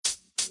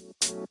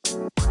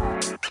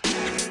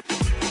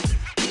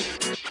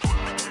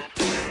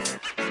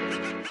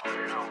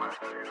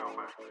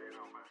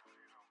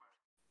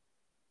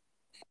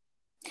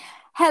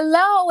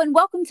Hello, and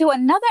welcome to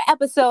another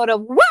episode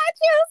of What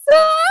You Say,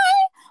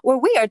 where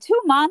we are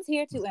two moms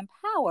here to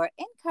empower,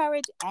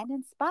 encourage, and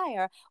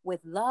inspire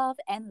with love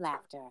and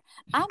laughter.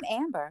 I'm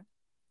Amber.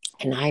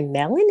 And I'm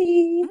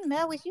Melanie.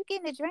 Mel, was you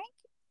getting a drink?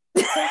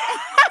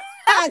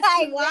 I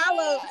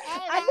swallowed.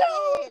 I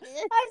know. As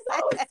I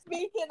was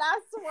speaking, I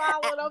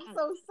swallowed. I'm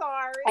so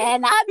sorry.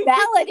 And I'm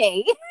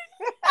Melanie.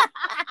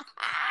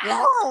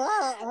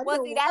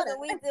 Well, see, that's what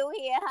we do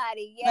here,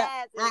 honey.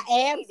 Yes. I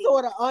am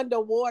sort of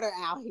underwater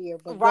out here.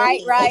 But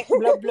right.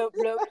 Bloop, bloop,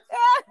 bloop.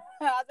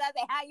 I was about to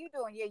say, how you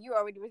doing? Yeah, you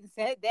already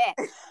said that.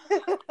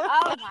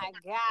 Oh, my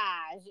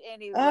gosh.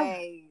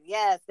 Anyway,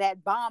 yes,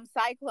 that bomb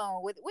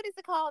cyclone. What is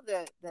it called?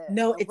 The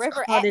it's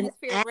river, called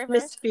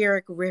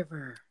atmospheric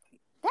river.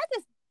 That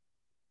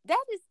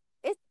is,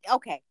 it's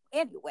okay.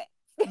 Anyway.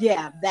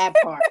 Yeah, that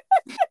part.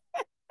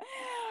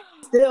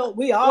 Still,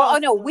 we all.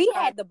 We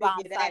had the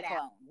bomb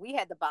cyclone. We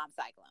had the bomb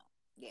cyclone.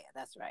 Yeah,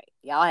 that's right.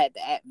 Y'all had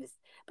the atmosphere,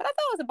 but I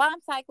thought it was a bomb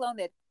cyclone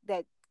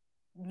that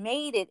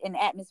made it an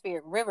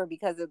atmospheric river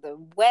because of the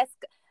west.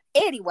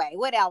 Anyway,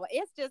 whatever.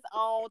 It's just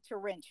all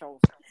torrential.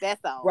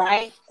 That's all.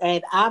 Right.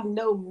 And I'm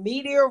no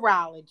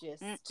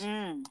meteorologist.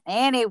 Anyway,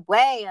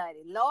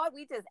 honey, Lord,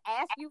 we just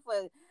ask you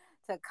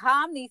to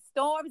calm these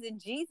storms in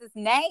Jesus'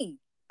 name,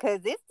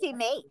 because it's too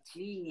much.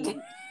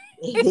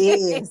 It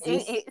is.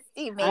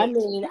 I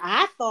mean,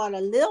 I thought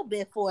a little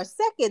bit for a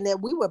second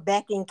that we were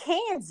back in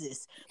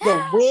Kansas.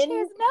 The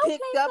wind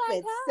picked up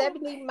at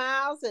 70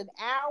 miles an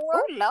hour.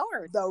 Oh,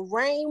 Lord. The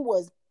rain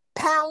was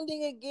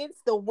pounding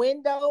against the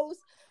windows.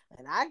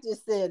 And I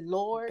just said,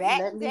 Lord,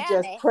 let me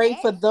just pray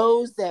for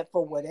those that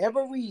for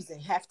whatever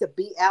reason have to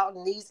be out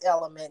in these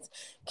elements.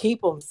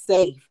 Keep them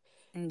safe.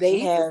 In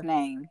Jesus'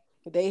 name.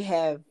 They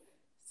have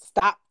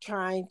stopped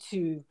trying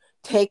to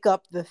take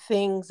up the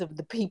things of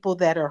the people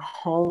that are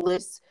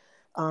homeless.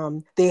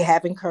 They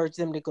have encouraged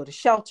them to go to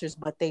shelters,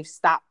 but they've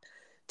stopped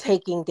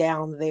taking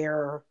down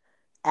their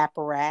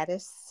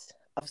apparatus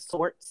of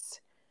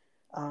sorts,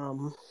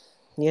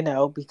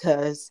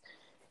 because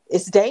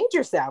it's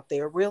dangerous out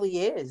there. It really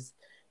is,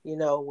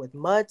 with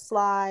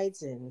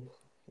mudslides and,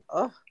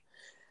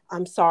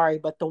 I'm sorry,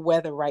 but the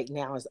weather right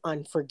now is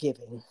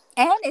unforgiving.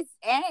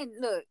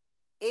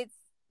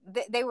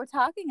 They were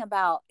talking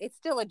about it's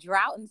still a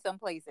drought in some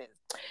places.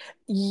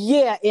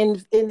 Yeah,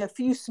 in a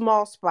few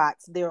small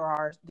spots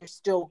they're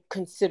still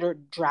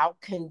considered drought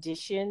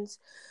conditions,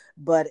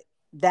 but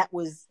that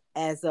was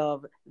as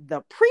of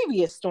the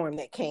previous storm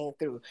that came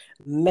through.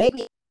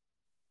 Maybe,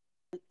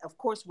 of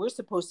course, we're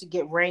supposed to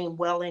get rain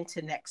well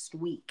into next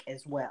week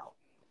as well.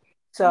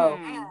 So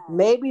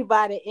maybe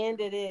by the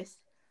end of this,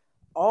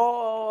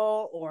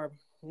 all or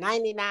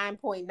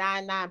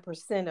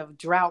 99.99% of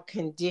drought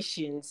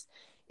conditions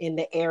in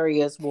the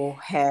areas will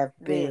have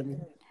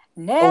been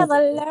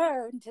never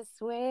learned to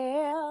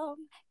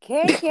swim,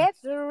 can't catch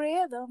the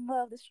rhythm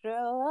of the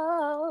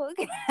stroke.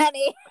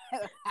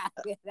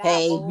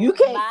 Hey, you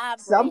can't.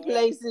 Some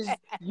places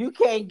you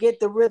can't get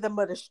the rhythm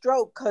of the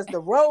stroke because the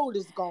road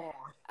is gone.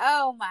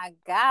 Oh my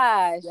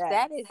gosh,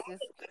 that is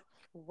just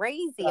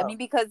crazy. I mean,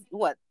 because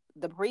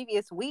the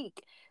previous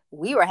week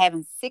we were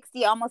having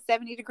 60, almost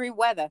 70-degree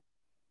weather.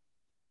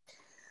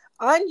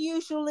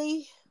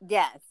 Unusually,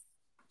 yes.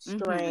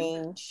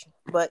 Strange,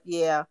 but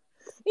yeah,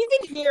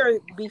 even here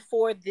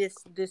before this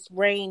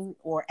rain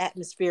or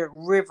atmospheric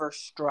river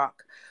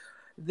struck,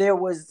 there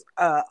was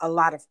a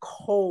lot of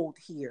cold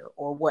here,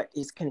 or what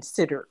is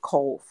considered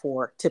cold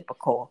for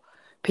typical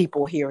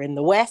people here in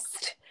the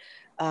West.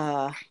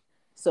 So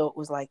it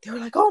was like they were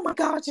like, "Oh my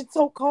gosh, it's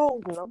so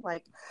cold," and I'm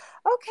like,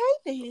 "Okay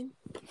then."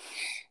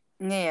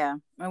 Yeah,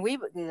 and we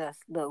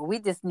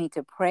just need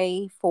to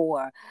pray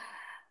for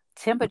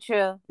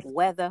temperature,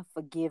 weather,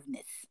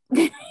 forgiveness.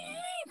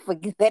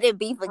 Let it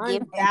be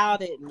forgiven.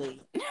 Undoubtedly.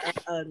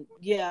 It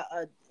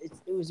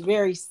was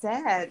very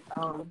sad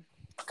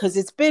because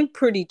it's been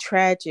pretty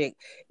tragic.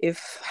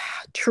 If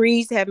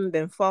trees haven't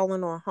been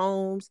falling on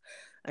homes,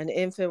 an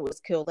infant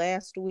was killed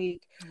last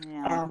week.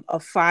 Yeah. A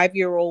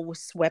 5-year-old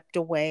was swept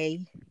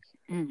away.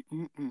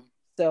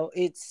 So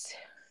it's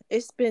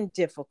been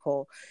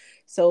difficult.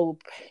 So,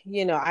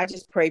 I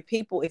just pray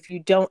people, if you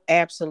don't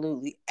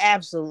absolutely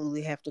have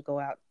to go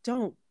out,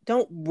 don't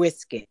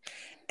risk it.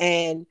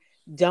 And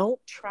don't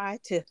try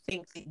to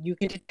think that you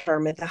can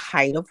determine the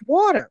height of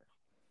water.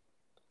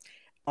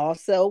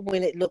 Also,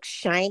 when it looks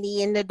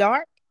shiny in the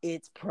dark,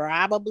 it's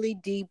probably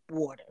deep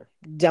water.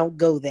 Don't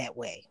go that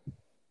way.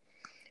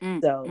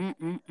 Yeah,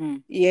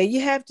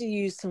 you have to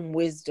use some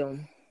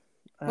wisdom.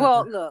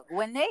 Well, look,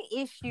 when they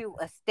issue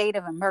a state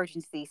of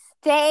emergency,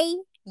 stay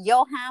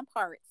your hind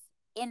parts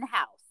in the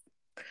house.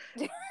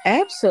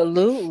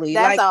 Absolutely.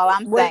 That's all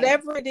I'm saying.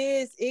 Whatever it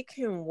is, it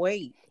can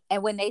wait.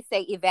 And when they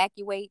say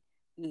evacuate,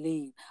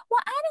 leave. Well,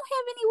 I don't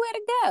have anywhere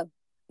to go.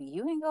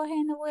 You ain't gonna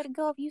have nowhere to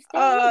go if you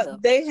stay.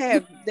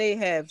 They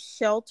have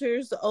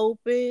shelters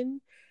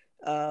open.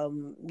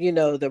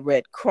 The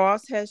Red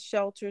Cross has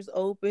shelters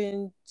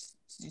open.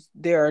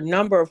 There are a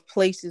number of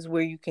places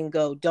where you can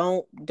go.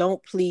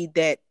 Don't plead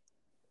that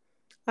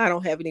I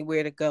don't have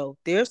anywhere to go.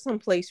 There's some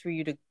place for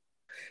you to.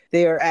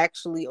 They are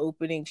actually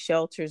opening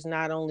shelters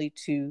not only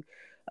to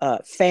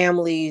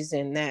families,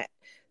 and that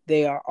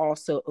they are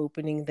also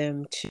opening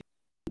them to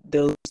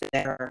those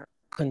that are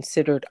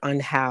considered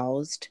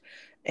unhoused.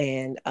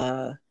 And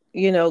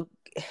you know,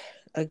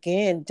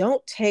 again,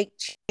 don't take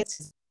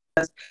chances.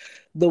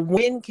 The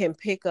wind can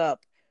pick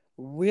up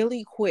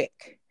really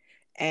quick.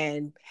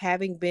 And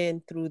having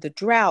been through the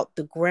drought,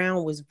 the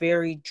ground was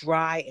very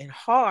dry and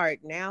hard.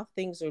 Now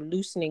things are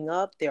loosening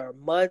up. There are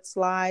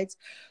mudslides,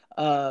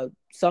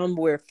 some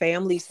where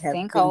families have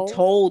been Sinkholes.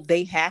 told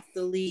they have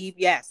to leave.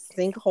 Yes,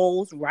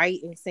 sinkholes right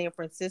in San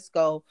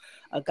Francisco.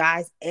 A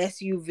guy's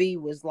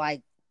SUV was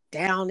like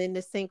down in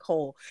the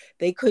sinkhole.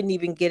 They couldn't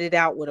even get it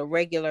out with a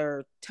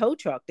regular tow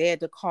truck. They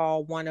had to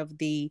call one of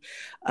the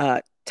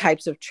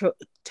types of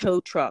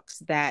tow trucks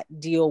that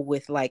deal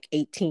with like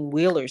 18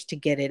 wheelers to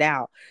get it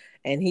out.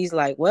 And he's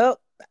like, well,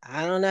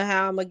 I don't know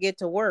how I'm gonna get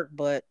to work,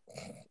 but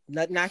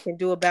nothing I can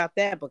do about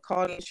that but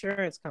call the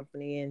insurance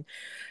company.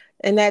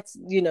 And that's,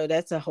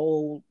 that's a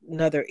whole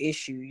another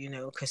issue,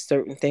 because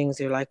certain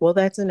things are like, well,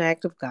 that's an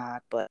act of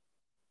God. But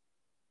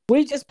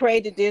we just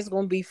pray that there's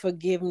going to be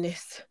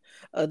forgiveness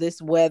of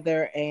this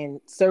weather and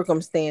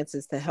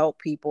circumstances to help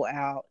people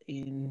out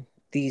in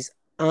these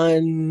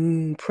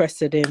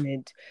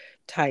unprecedented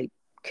type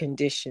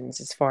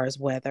conditions as far as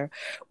weather.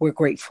 We're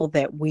grateful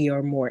that we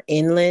are more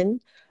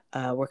inland.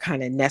 We're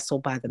kind of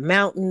nestled by the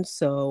mountains,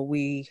 so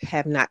we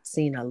have not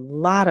seen a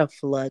lot of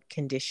flood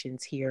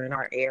conditions here in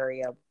our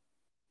area.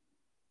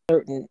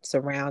 Certain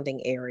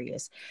surrounding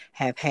areas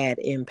have had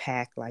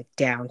impact, like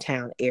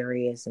downtown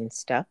areas and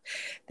stuff.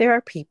 There are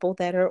people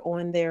that are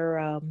on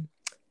their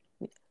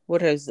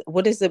what is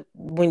it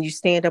when you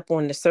stand up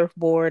on the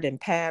surfboard and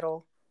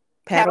paddle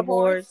Paddleboards.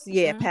 boards?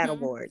 Yeah, paddle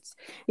Mm-hmm. boards.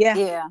 Yeah,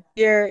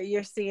 Yeah.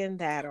 you're seeing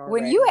that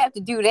When you already. have to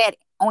do that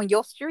on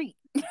your street,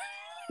 hey,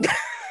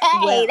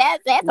 Well,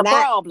 that's a not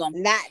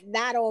problem.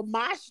 not on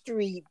my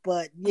street,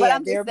 but But yeah,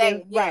 I'm there just have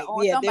been saying, yeah, right.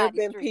 on Yeah, there have somebody's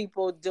been street.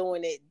 people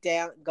doing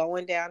it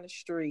going down the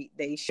street.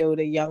 They showed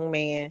a young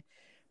man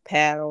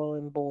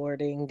paddling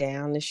boarding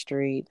down the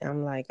street.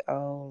 I'm like,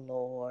 oh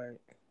Lord.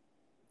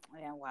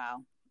 Yeah,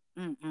 wow.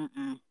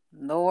 Mm-mm-mm.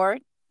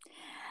 Lord.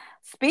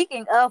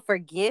 Speaking of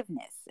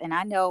forgiveness, and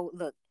I know,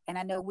 look, and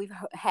I know we've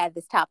had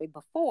this topic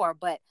before,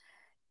 but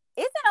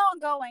it's an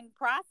ongoing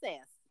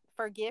process.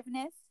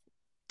 Forgiveness,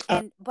 Oh,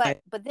 and but my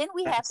but then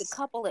we have to goodness.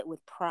 couple it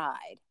with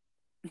pride.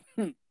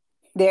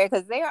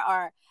 Because there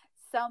are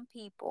some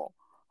people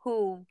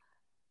who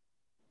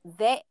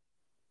they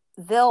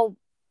they'll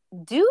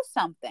do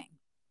something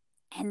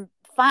and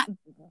find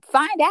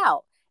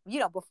out,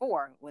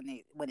 before,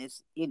 when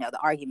it's, the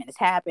argument has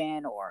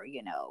happened, or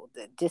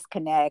the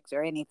disconnect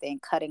or anything,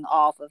 cutting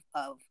off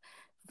of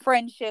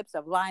friendships,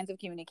 of lines of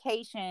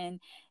communication.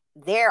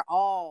 They're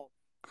all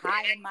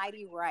high and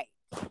mighty right,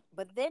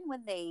 but then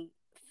when they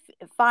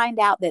find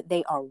out that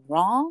they are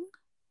wrong,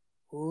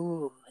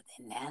 ooh,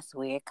 then that's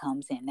where it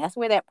comes in. That's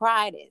where that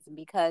pride is,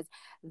 because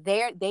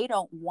they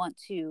don't want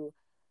to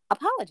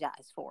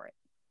apologize for it.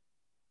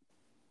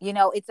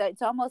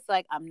 It's almost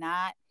like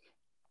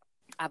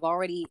I've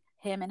already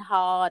him and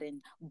hawed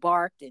and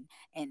barked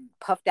and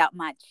puffed out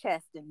my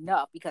chest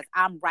enough because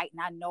I'm right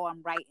and I know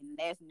I'm right and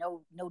there's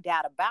no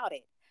doubt about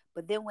it.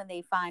 But then when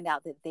they find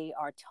out that they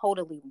are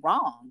totally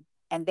wrong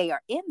and they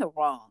are in the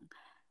wrong,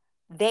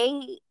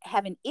 they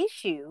have an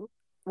issue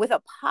with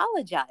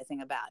apologizing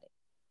about it.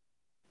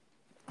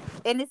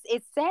 And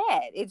it's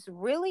sad. It's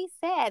really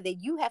sad that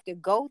you have to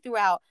go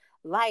throughout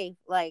life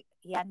like,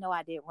 yeah, I know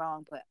I did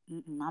wrong, but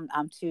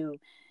I'm too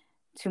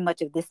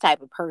much of this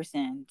type of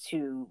person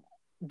to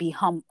be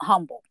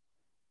humble,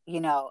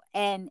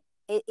 and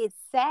it's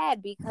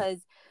sad because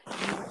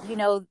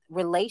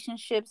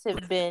relationships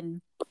have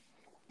been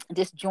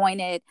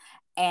disjointed,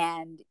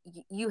 and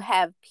you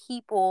have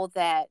people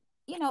that,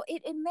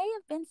 it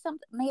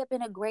may have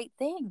been a great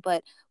thing,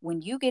 but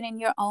when you get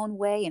in your own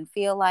way and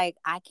feel like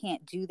I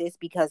can't do this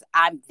because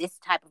I'm this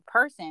type of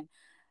person,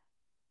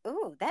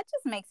 ooh, that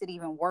just makes it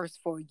even worse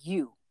for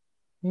you.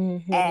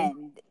 Mm-hmm.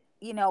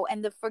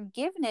 And the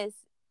forgiveness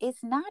is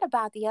not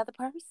about the other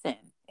person,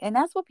 and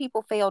that's what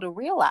people fail to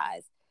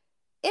realize.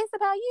 It's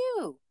about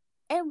you.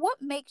 And what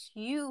makes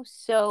you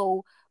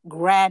so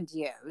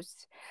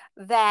grandiose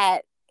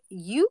that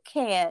you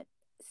can't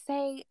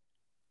say,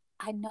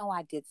 I know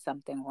I did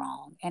something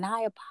wrong and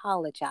I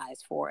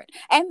apologize for it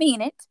and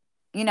mean it.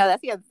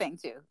 That's the other thing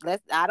too.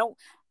 I don't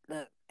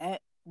look,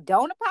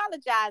 don't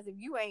apologize if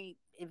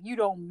you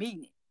don't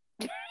mean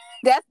it.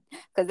 That's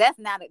because that's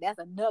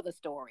another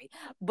story.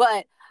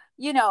 But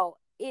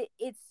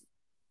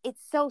it's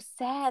so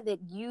sad that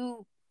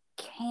you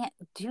can't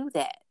do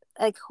that.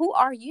 Like, who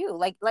are you?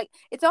 Like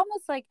it's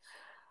almost like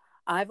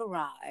I've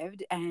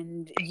arrived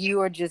and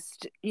you are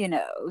just,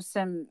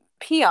 some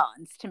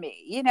peons to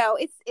me.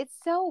 It's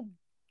so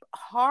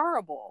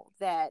horrible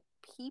that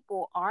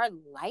people are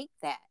like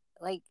that.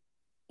 Like,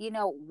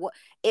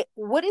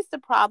 what is the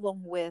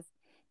problem with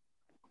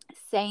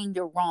saying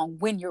you're wrong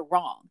when you're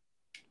wrong?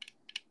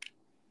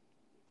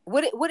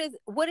 What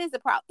is the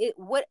problem?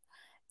 What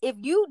if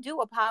you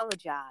do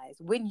apologize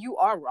when you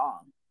are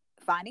wrong,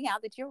 finding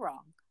out that you're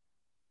wrong?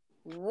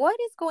 What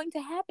is going to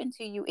happen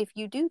to you if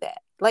you do that?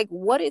 Like,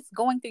 what is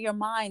going through your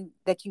mind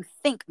that you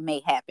think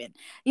may happen?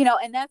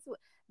 And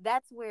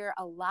that's where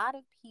a lot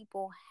of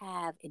people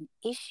have an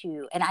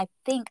issue, and I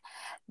think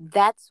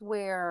that's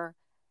where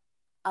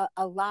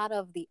a lot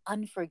of the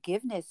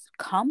unforgiveness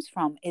comes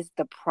from, is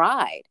the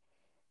pride.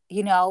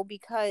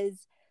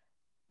 Because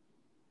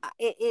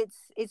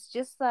it's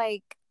just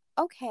like,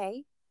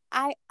 okay,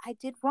 I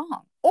did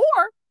wrong. Or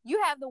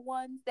you have the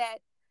ones that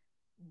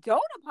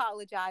don't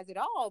apologize at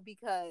all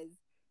because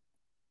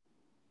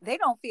they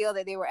don't feel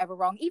that they were ever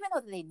wrong, even though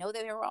they know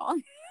that they're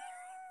wrong.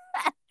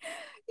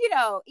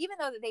 Even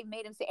though that they've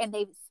made them say, and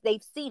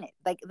they've seen it,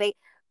 like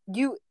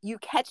you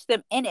catch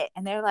them in it,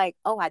 and they're like,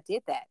 oh, I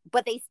did that,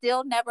 but they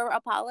still never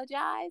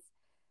apologize.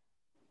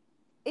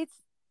 It's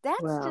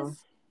That's Well,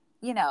 just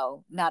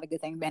not a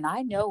good thing. And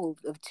I know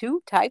of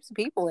two types of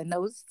people in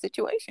those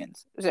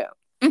situations, so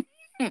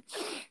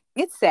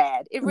it's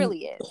sad. It mm,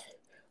 really is.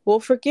 well,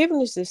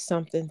 forgiveness is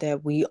something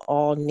that we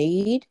all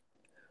need.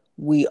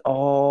 We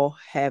all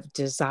have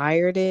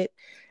desired it.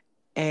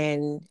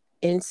 And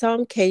in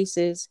some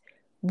cases,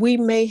 we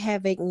may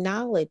have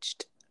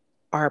acknowledged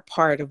our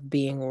part of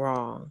being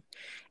wrong.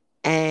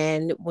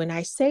 And when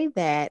I say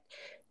that,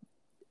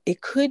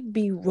 it could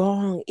be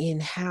wrong in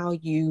how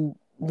you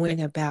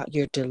went about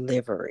your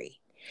delivery.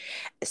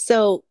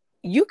 So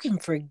you can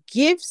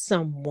forgive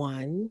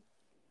someone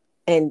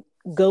and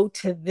go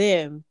to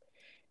them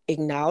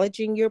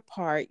acknowledging your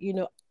part.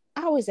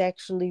 I was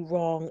actually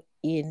wrong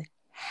in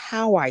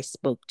how I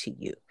spoke to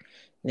you.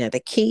 Now the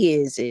key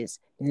is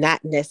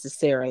not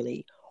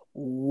necessarily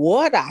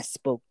what I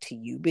spoke to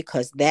you,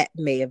 because that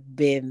may have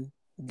been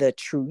the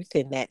truth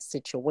in that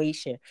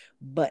situation,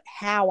 but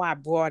how I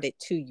brought it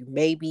to you,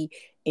 maybe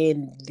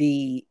in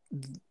the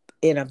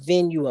in a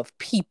venue of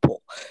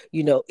people,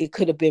 it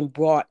could have been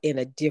brought in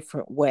a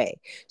different way.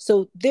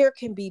 So there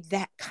can be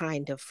that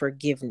kind of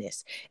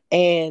forgiveness.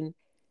 And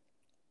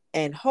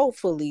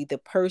hopefully the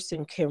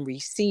person can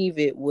receive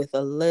it with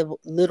a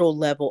little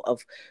level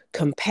of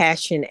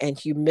compassion and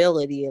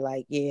humility,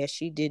 like, yeah,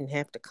 she didn't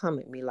have to come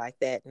at me like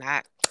that.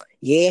 Not,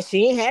 yeah,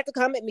 she didn't have to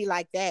come at me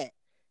like that.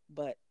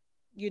 But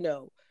you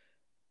know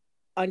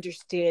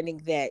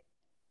understanding that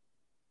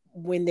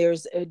when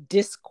there's a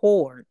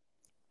discord,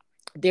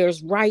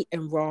 there's right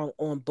and wrong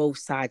on both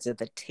sides of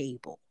the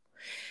table.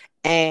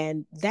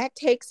 And that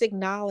takes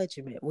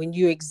acknowledgement. When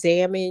you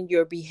examine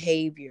your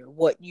behavior,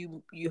 what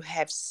you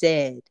have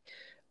said,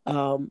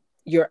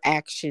 your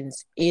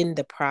actions in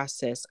the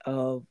process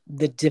of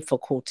the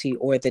difficulty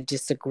or the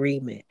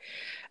disagreement.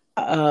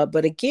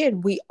 But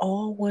again, we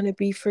all want to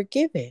be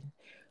forgiven.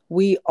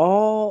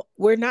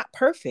 We're not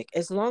perfect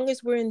as long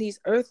as we're in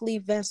these earthly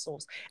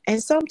vessels.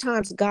 And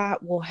sometimes God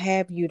will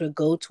have you to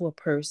go to a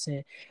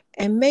person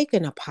and make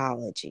an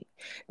apology,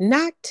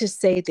 not to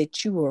say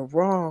that you were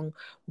wrong,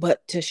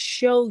 but to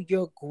show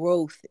your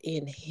growth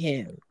in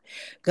Him.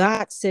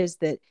 God says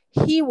that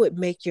He would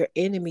make your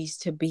enemies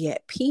to be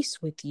at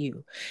peace with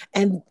you.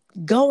 And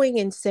going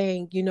and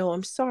saying,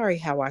 I'm sorry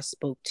how I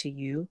spoke to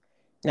you.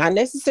 Not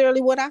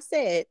necessarily what I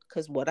said,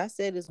 because what I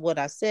said is what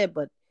I said,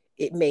 but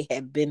it may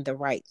have been the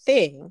right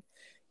thing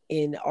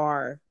in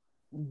our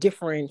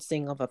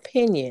differencing of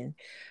opinion.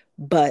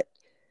 But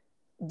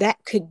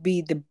that could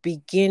be the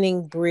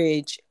beginning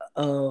bridge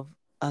of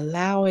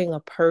allowing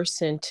a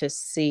person to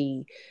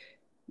see,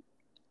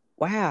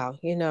 wow,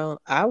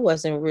 I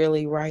wasn't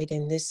really right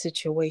in this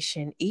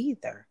situation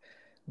either.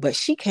 But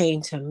she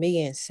came to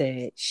me and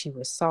said she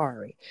was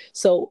sorry.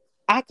 So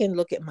I can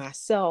look at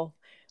myself,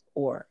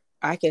 or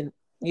I can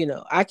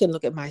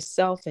look at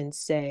myself and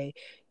say,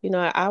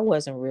 I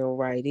wasn't real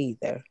right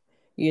either,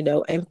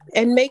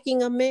 and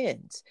making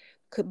amends.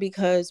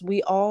 Because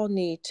we all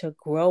need to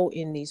grow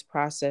in these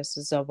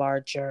processes of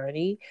our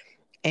journey,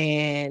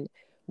 and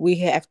we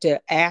have to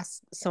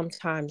ask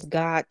sometimes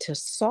God to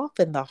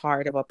soften the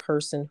heart of a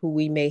person who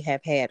we may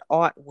have had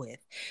aught with,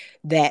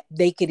 that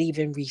they could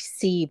even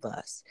receive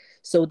us.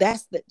 So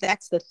that's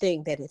the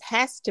thing, that it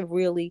has to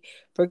really,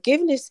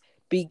 forgiveness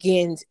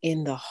begins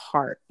in the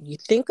heart. You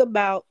think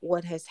about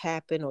what has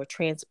happened or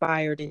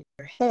transpired in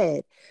your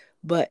head,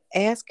 but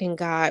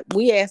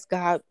we ask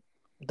God,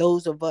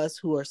 those of us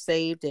who are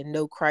saved and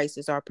know Christ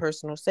as our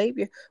personal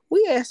Savior,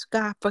 we ask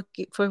God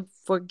for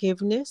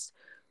forgiveness.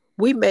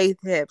 We may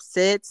have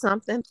said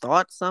something,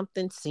 thought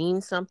something, seen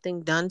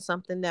something, done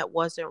something that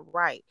wasn't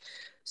right.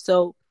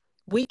 So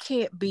we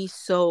can't be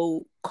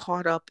so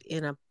caught up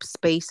in a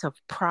space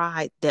of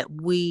pride that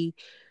we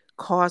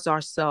cause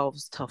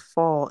ourselves to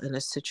fall in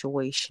a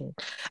situation.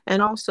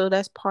 And also,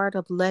 that's part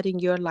of letting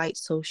your light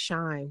so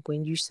shine,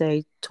 when you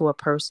say to a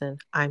person,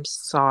 I'm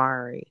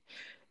sorry.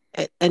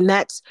 And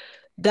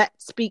that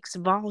speaks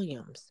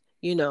volumes.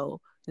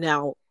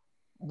 Now,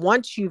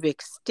 once you've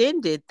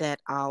extended that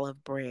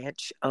olive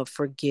branch of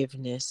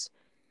forgiveness,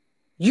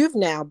 you've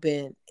now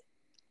been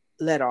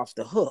let off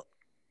the hook.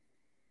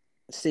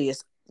 See,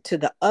 it's to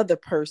the other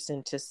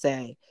person to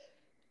say,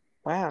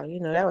 wow,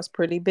 that was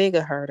pretty big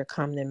of her to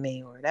come to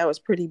me, or that was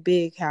pretty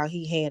big how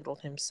he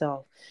handled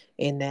himself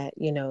in that,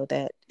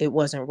 that it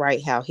wasn't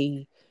right how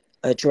he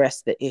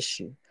addressed the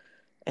issue.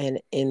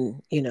 And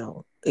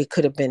it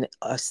could have been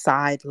a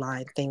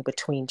sideline thing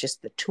between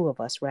just the two of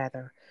us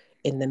rather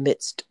in the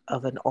midst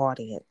of an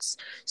audience.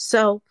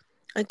 So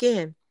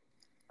again,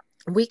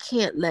 we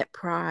can't let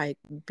pride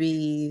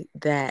be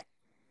that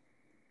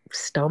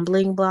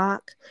stumbling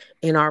block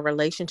in our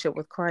relationship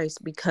with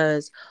Christ,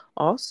 because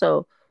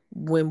also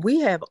when we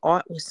have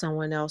aught with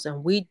someone else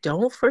and we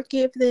don't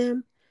forgive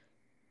them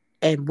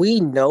and we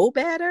know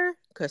better,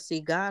 because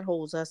see, God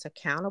holds us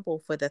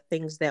accountable for the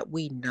things that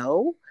we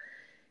know.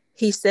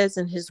 He says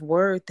in his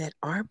word that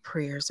our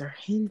prayers are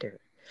hindered.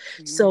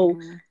 So,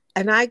 Mm-hmm.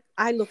 and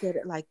I look at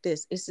it like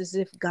this. It's as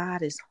if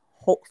God is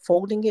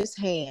folding his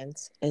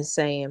hands and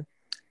saying,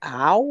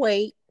 I'll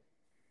wait.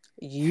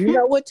 You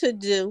know what to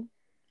do.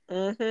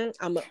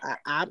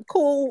 I'm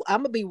cool.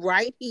 I'm going to be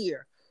right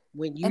here.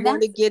 When you And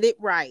want to that's get it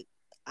right,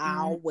 mm,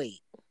 I'll wait.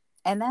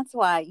 and that's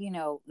why,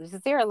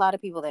 there are a lot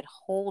of people that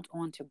hold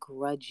on to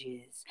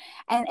grudges.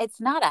 And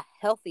it's not a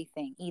healthy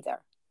thing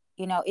either.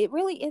 It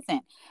really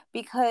isn't.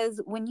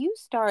 Because when you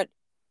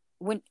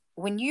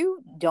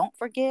don't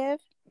forgive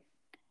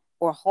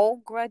or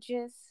hold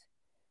grudges,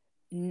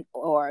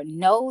 or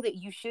know that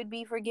you should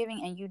be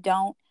forgiving and you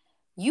don't,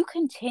 you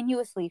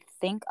continuously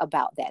think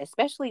about that,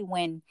 especially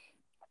when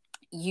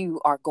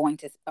you are going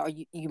to, or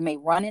you may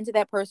run into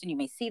that person, you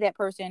may see that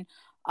person,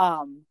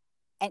 um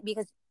and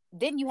because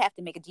then you have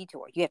to make a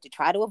detour, you have to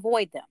try to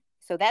avoid them.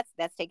 So that's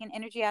taking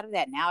energy out of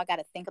that. Now I got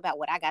to think about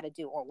what I got to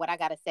do or what I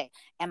got to say.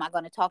 Am I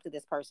going to talk to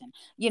this person?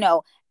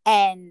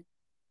 And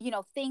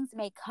things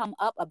may come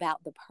up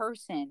about the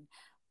person,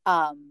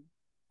 um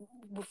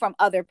from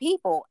other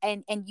people,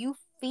 and you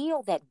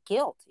feel that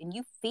guilt, and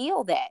you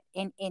feel that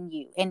in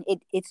you, and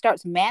it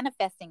starts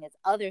manifesting as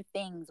other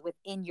things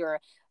within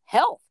your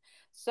health.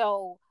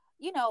 So,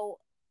 you know,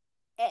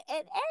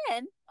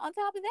 and on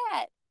top of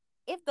that,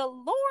 if the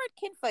Lord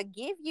can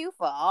forgive you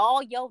for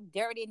all your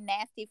dirty,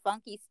 nasty,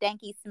 funky,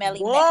 stanky,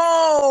 smelly mess,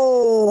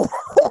 Whoa.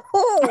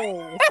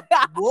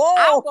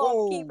 I'm going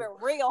to keep Whoa. it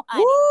real,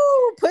 honey.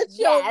 Woo. Put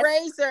your Yes,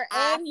 razor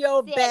I and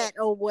your said bat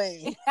it.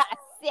 away. I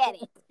said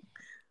it.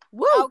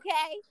 Woo.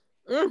 Okay?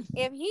 Mm.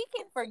 If he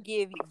can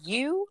forgive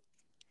you,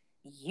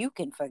 you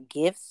can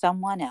forgive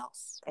someone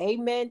else.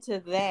 Amen to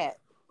that.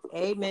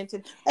 Amen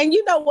to. And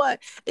you know what?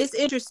 It's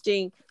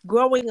interesting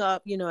growing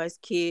up, as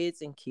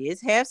kids, and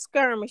kids have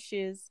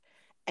skirmishes,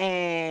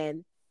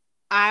 and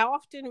I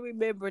often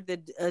remember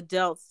the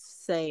adults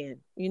saying,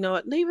 you know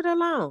what, leave it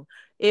alone.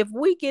 If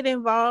we get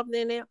involved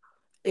in it,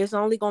 it's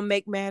only going to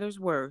make matters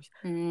worse.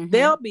 Mm-hmm.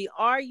 They'll be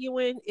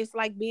arguing. It's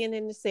like being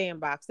in the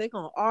sandbox. They're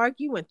going to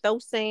argue and throw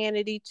sand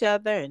at each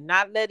other and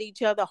not let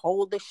each other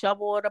hold the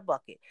shovel or the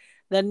bucket.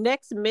 The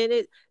next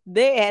minute,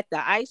 they're at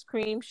the ice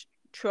cream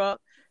truck,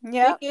 thick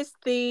Yep. as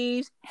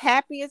thieves,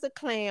 happy as a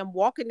clam,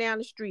 walking down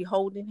the street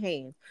holding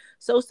hands.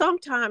 So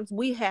sometimes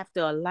we have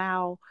to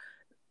allow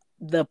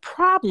the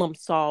problem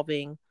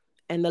solving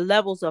and the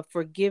levels of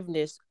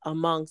forgiveness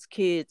amongst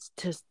kids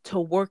to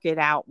work it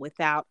out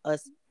without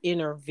us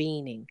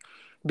intervening,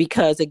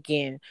 because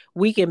again,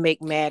 we can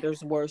make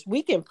matters worse.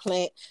 We can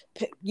plant,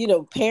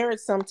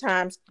 parents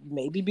sometimes,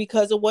 maybe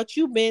because of what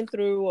you've been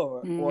through,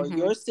 or Mm-hmm.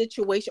 your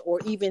situation,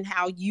 or even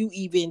how you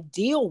even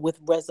deal with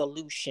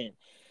resolution,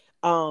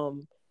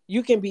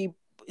 you can be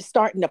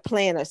starting to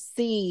plant a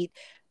seed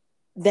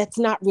that's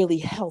not really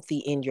healthy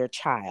in your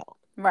child.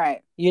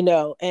 Right.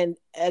 And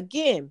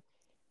again,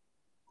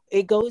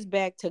 it goes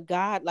back to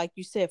God, like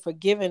you said,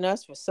 forgiving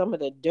us for some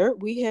of the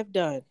dirt we have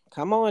done.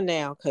 Come on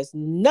now, because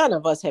none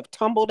of us have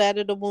tumbled out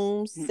of the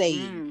womb saved.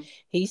 Mm-mm.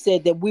 He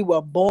said that we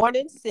were born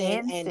in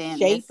sin In and sin.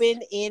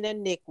 shapen in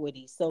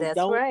iniquity. So That's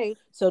don't right.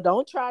 so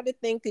don't try to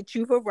think that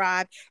you've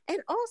arrived. And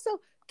also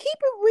keep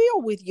it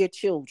real with your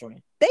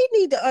children. They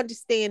need to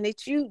understand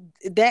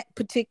that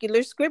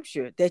particular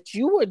scripture, that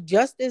you were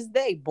just as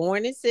they,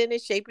 born in sin and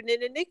shapen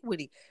in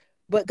iniquity.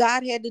 But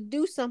God had to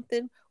do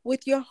something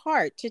with your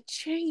heart to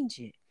change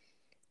it.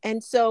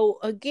 And so,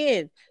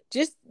 again,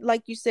 just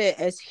like you said,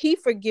 as he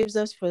forgives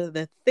us for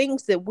the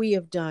things that we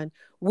have done,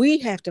 we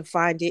have to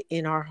find it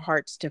in our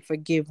hearts to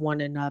forgive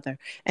one another.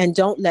 And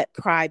don't let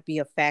pride be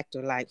a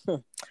factor like,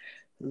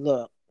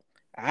 look,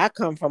 I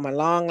come from a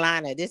long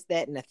line of this,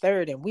 that, and the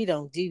third, and we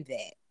don't do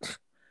that.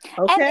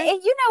 Okay?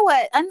 And you know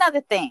what?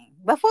 Another thing,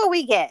 before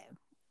we get,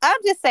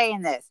 I'm just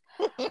saying this.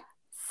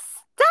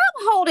 Stop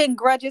holding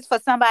grudges for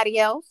somebody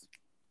else.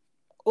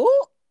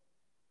 Ooh,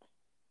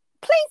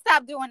 Please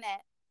stop doing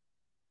that.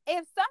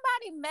 If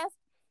somebody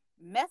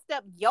messed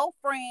up your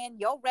friend,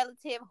 your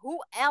relative,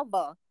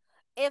 whoever,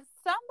 if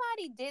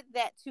somebody did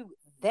that to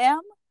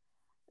them,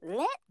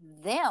 let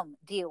them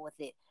deal with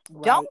it.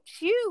 Don't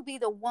right. you be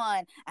the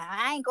one,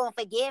 I ain't gonna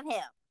forgive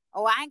him,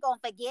 or I ain't gonna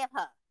forgive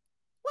her.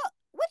 Well,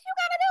 what you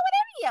gotta do with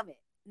any of it?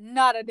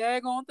 Not a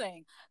daggone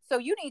thing. So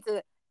you need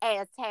to,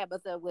 as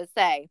Tabitha would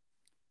say,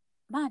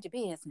 mind your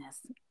business.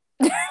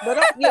 But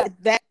yeah,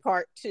 that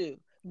part too,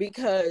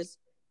 because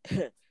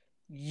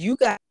you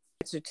got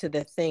to answer to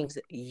the things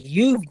that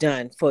you've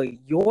done for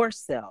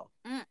yourself,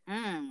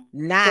 Because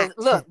not.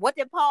 look, what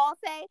did Paul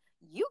say?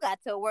 You got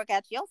to work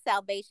out your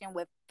salvation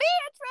with fear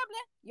and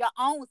trembling, your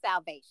own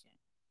salvation.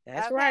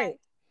 That's Okay. right.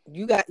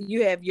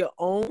 You have your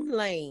own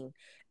lane,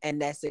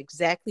 and that's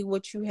exactly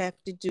what you have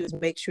to do, is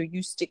make sure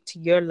you stick to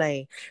your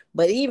lane.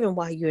 But even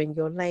while you're in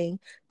your lane,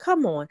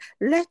 come on,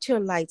 let your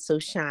light so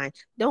shine.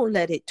 Don't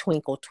let it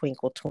twinkle,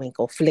 twinkle,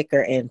 twinkle,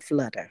 flicker and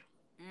flutter.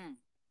 Mm.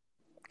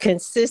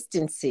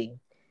 Consistency,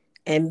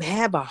 and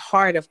have a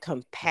heart of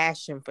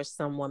compassion for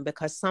someone,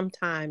 because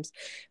sometimes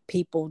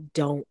people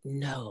don't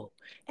know,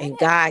 and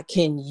God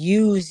can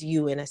use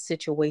you in a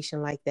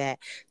situation like that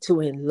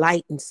to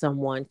enlighten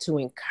someone, to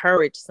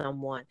encourage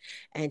someone,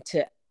 and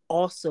to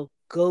also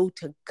go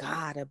to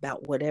God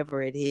about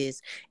whatever it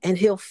is, and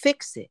he'll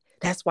fix it.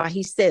 That's why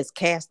he says,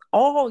 cast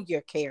all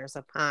your cares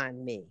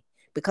upon me,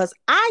 because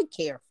I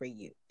care for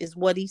you, is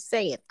what he's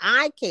saying.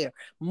 I care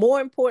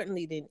more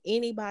importantly than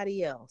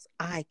anybody else.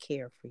 I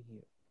care for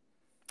you.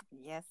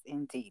 Yes,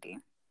 indeedy.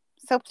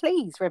 So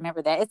please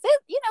remember that.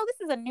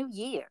 This is a new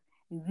year,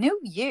 new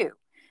you.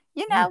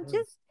 Mhm.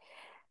 Just,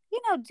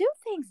 do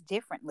things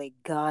differently,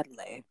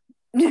 godly.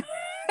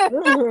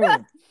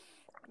 Mhm.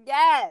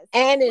 Yes.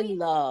 And We, in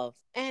love,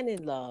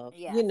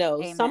 yes.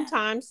 Amen.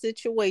 sometimes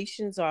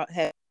situations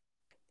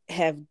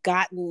have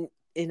gotten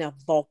in a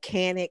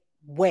volcanic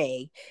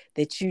way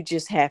that you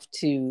just have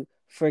to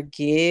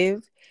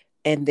forgive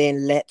and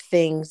then let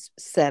things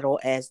settle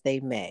as they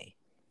may.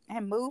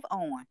 And move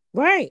on.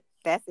 Right.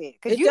 That's it.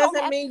 Because It you don't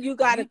doesn't have, mean you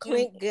got to you do,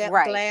 clink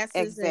right.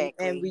 glasses and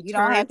Exactly. You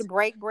don't return. have to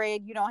break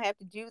bread. You don't have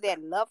to do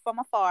that. Love from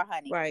afar,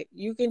 honey. Right.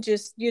 You can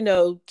just,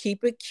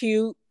 keep it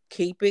cute,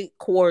 keep it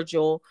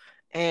cordial,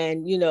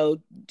 and,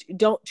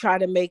 don't try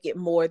to make it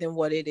more than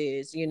what it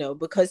is,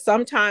 because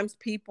sometimes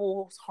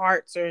people's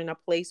hearts are in a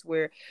place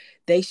where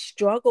they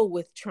struggle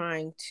with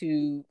trying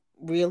to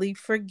really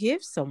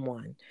forgive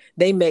someone.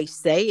 They may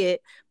say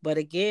it, but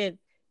again,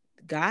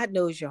 God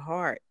knows your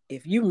heart.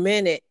 If you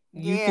meant it,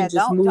 you can Yeah, just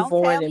don't move don't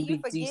on tell me and you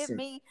be forgive decent.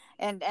 me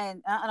and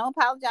don't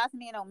apologize to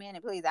me and don't mean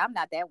it, please. I'm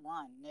not that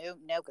one. No,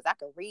 no, because I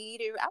could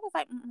read it. I was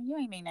like, you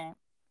ain't mean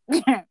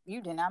that.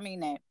 You did not mean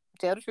that.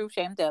 Tell the truth,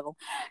 shame the devil.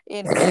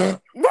 Anyway,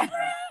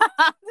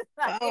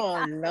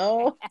 Oh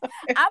no.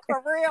 I'm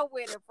for real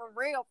with it, for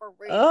real, for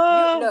real. You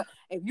Oh look,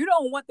 if you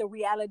don't want the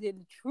reality and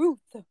the truth,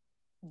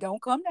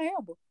 don't come to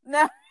Amber.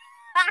 No,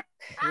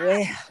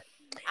 well.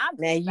 I'm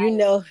Now, just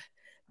saying.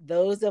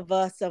 those of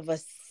a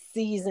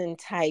seasoned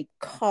type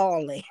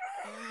calling,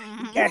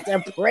 you Mhm. got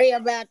to pray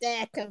about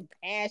that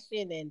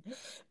compassion and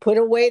put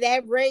away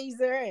that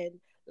razor. And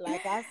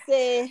like I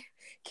said,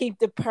 keep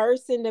the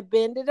purse in the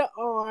bend of the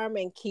arm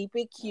and keep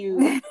it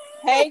cute.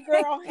 Hey,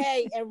 girl,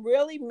 hey, and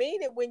really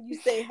mean it when you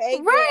say, hey,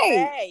 girl,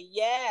 Right. hey,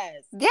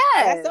 yes.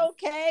 That's Yes.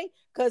 okay,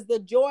 because the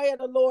joy of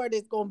the Lord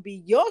is going to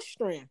be your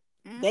strength.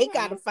 They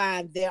got to Hmm.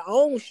 find their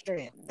own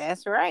strength.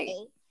 That's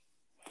right.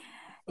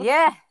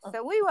 Yeah.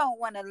 So we won't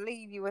want to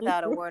leave you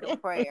without a word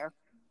of prayer.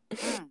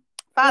 Mm.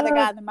 Father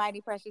God, in the mighty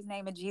precious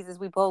name of Jesus,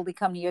 we boldly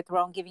come to your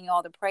throne, giving you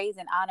all the praise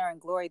and honor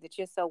and glory that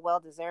you're so well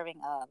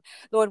deserving of.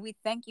 Lord, we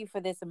thank you for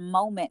this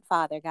moment,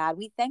 Father God.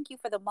 We thank you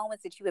for the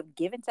moments that you have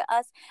given to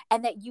us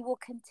and that you will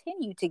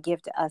continue to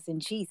give to us in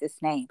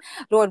Jesus' name.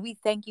 Lord, we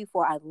thank you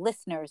for our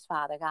listeners,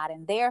 Father God,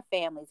 and their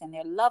families and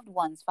their loved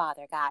ones,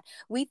 Father God.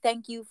 We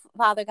thank you,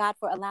 Father God,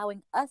 for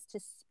allowing us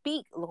to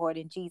speak, Lord,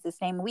 in Jesus'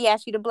 name. We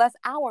ask you to bless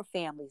our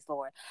families,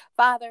 Lord.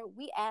 Father,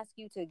 we ask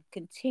you to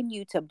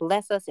continue to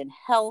bless us in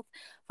health,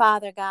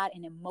 Father God,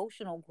 in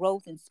emotional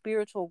growth and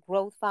spiritual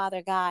growth,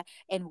 Father God,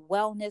 in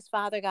wellness,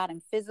 Father God,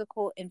 in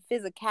physical and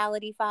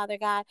physicality, Father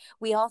God.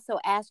 We also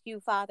ask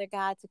you, Father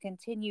God, to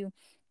continue,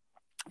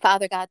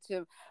 Father God,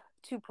 to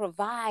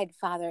provide,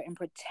 Father, and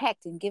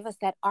protect and give us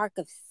that ark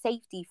of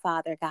safety,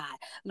 Father God.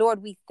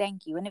 Lord, we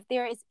thank you. And if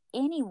there is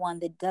anyone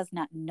that does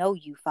not know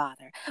you,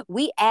 Father,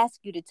 we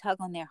ask you to tug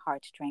on their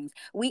heartstrings.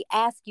 We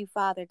ask you,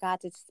 Father God,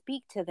 to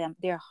speak to them,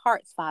 their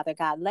hearts, Father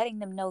God, letting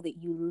them know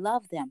that you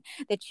love them,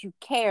 that you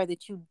care,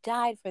 that you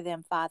died for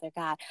them, Father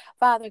God.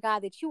 Father God,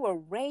 that you were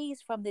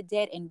raised from the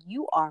dead and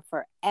you are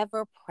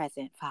forever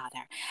present,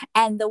 Father.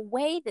 And the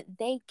way that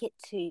they get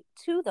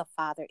to the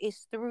Father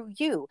is through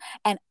you.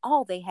 And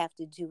all they have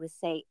to do is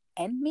say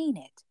and mean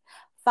it.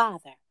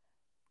 Father,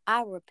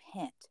 I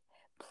repent.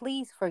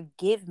 Please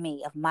forgive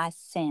me of my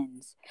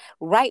sins.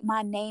 Write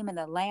my name in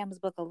the Lamb's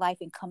Book of Life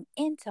and come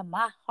into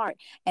my heart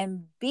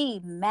and be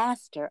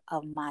master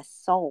of my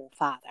soul,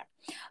 Father.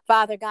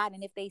 Father God,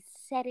 and if they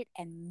said it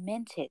and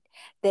meant it,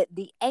 that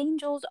the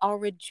angels are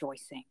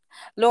rejoicing.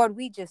 Lord,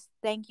 we just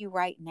thank you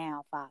right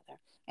now, Father.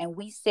 And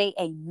we say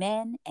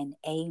amen and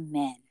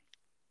amen.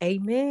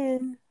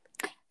 Amen.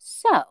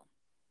 So,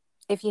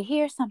 if you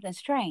hear something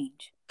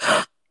strange,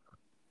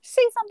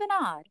 see something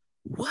odd,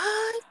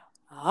 What?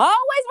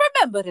 always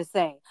remember to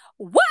say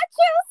what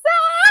you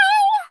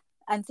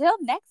say. Until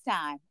next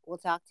time, we'll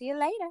talk to you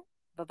later.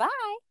 Bye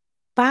bye.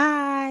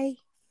 Bye.